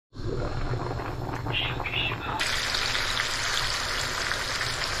Oh,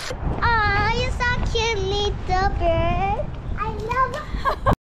 you're so cute, little bird. I love it.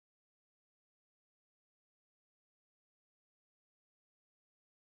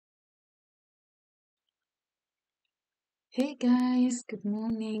 Hey guys, good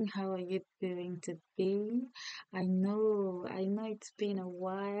morning. How are you doing today? I know it's been a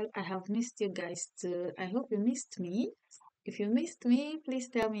while. I have missed you guys too. I hope you missed me. If you missed me, please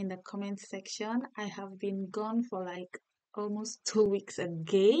tell me in the comment section. I have been gone for like almost 2 weeks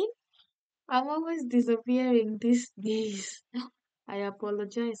again. I'm always disappearing these days. I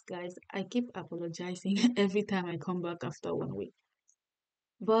apologize, guys. I keep apologizing every time I come back after 1 week.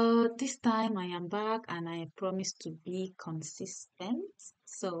 But this time I am back and I promise to be consistent.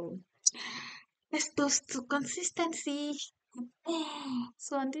 So let's toast to consistency.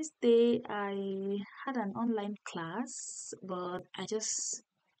 So on this day, I had an online class, but I just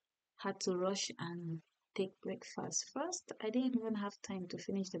had to rush and take breakfast first. I didn't even have time to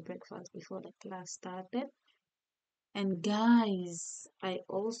finish the breakfast before the class started. And guys, I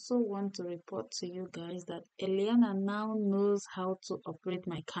also want to report to you guys that Eliana now knows how to operate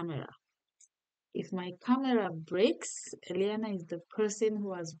my camera. If my camera breaks, Eliana is the person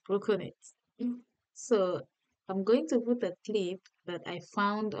who has broken it. So I'm going to put a clip that I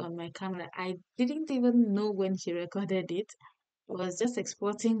found on my camera. I didn't even know when she recorded it. I was just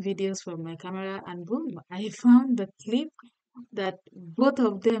exporting videos from my camera and boom, I found the clip that both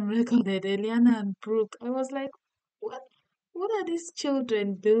of them recorded, Eliana and Brooke. I was like, what? What are these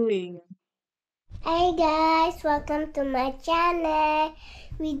children doing? Hey guys, welcome to my channel.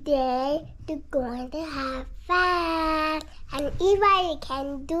 Today we're going to have fun, and everybody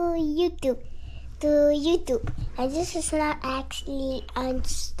can do YouTube. And this is not actually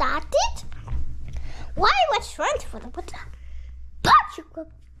unstarted. Why was wrong for the water? But you could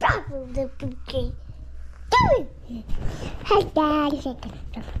probably be doing. Hey guys,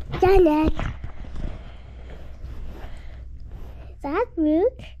 Janet. Is that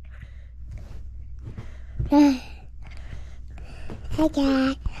Brooke? Hi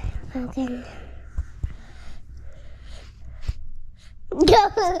guys, welcome.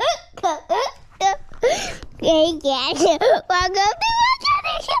 Hey guys, welcome to my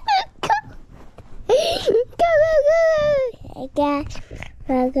channel. Hey guys,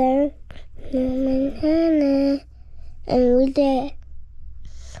 welcome to my channel. And we're there.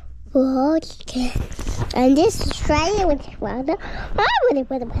 And this is Friday with water. Who did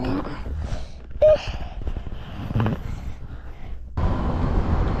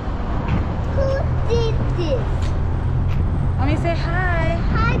this? Let me say hi.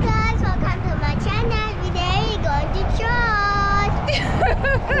 Hi guys, welcome to my channel. Today we're going to church.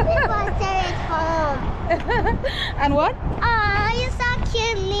 People stay at home. And what? Oh, you're so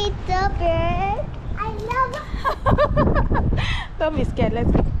cute, little bird. I love it. Don't be scared.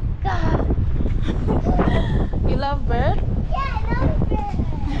 Let's go. You love birds? Yeah, I love birds.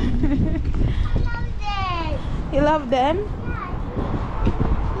 I love them. You love them? Yeah.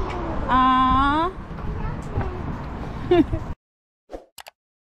 Ah. I love them.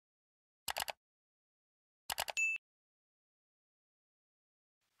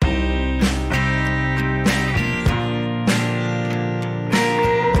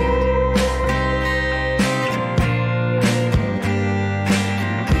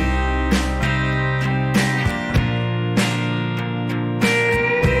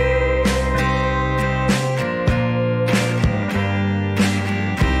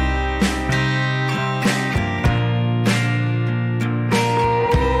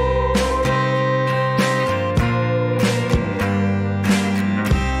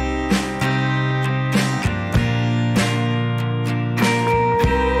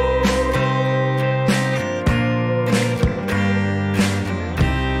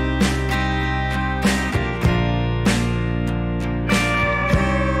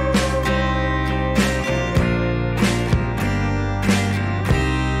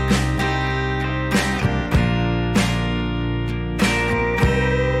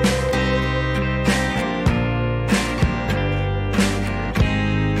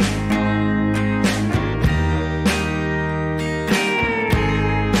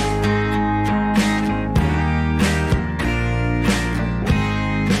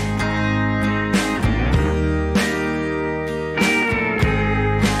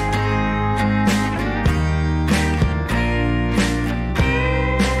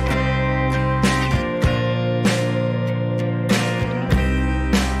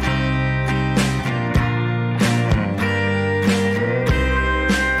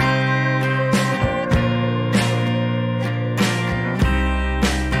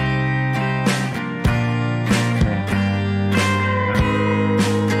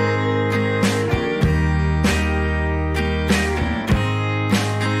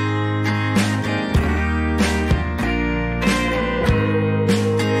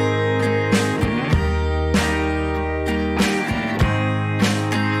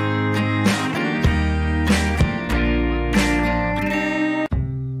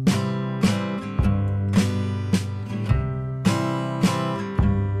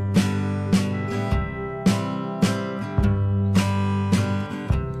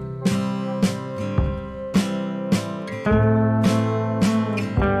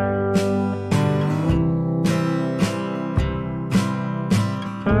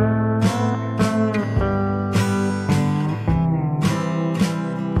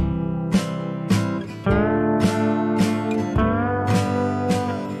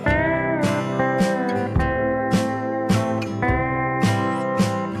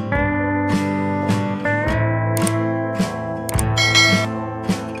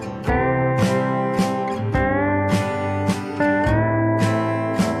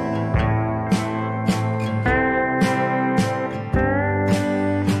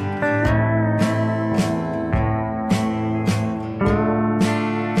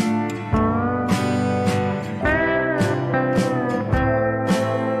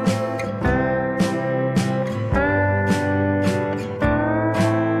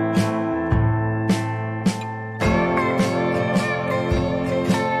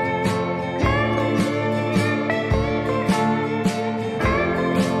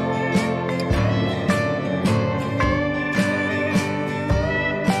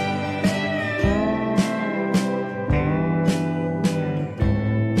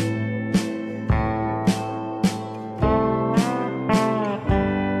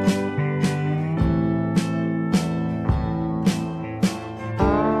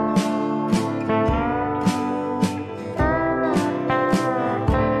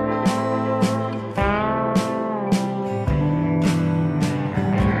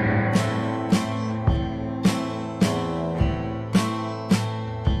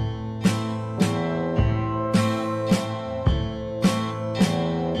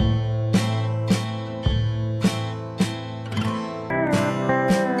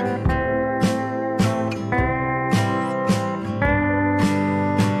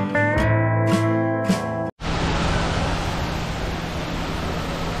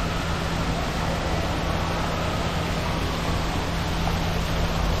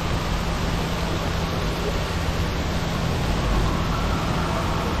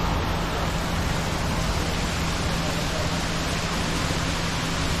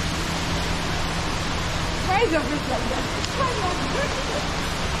 Why is your face like that?